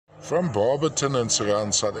from Barberton and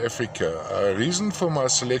surround South Africa. Reason for my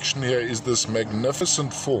selection here is this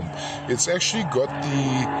magnificent form. It's actually got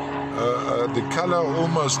the color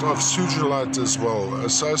almost of sugilite as well,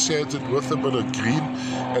 associated with a bit of green,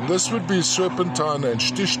 and this would be serpentine and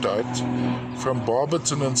stichtite from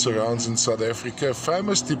Barberton and surrounds in South Africa,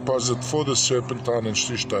 famous deposit for the serpentine and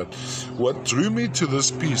stichtite. What drew me to this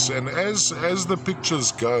piece, and as the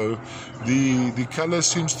pictures go, the color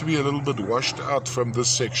seems to be a little bit washed out from this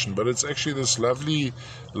section, but it's actually this lovely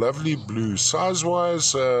blue. Size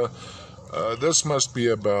wise, this must be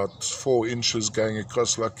about 4 inches going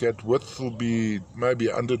across like that. Width will be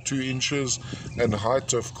maybe under 2 inches, and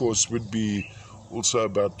height of course would be also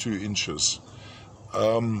about 2 inches.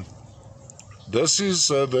 This is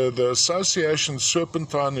the association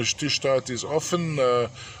serpentine and stichtite is often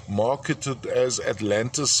marketed as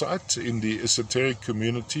Atlanticite in the esoteric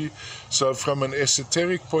community. So from an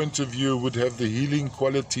esoteric point of view, it would have the healing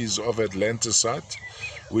qualities of Atlanticite,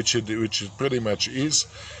 which it pretty much is.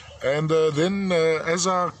 And then, as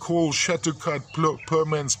I call Shattuckite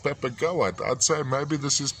Perman's Papagoite, I'd say maybe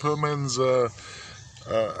this is Perman's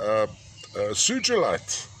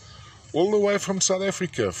sugilite, all the way from South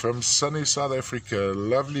Africa, from sunny South Africa.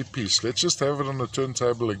 Lovely piece. Let's just have it on the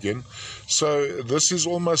turntable again. So this is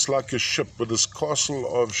almost like a ship with this castle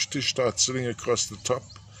of stichtite sitting across the top,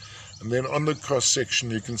 and then on the cross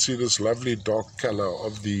section you can see this lovely dark color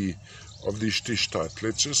of the stichtite.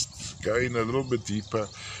 Let's just go in a little bit deeper,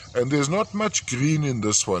 and there's not much green in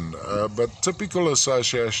this one, but typical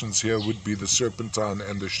associations here would be the serpentine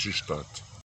and the stichtite.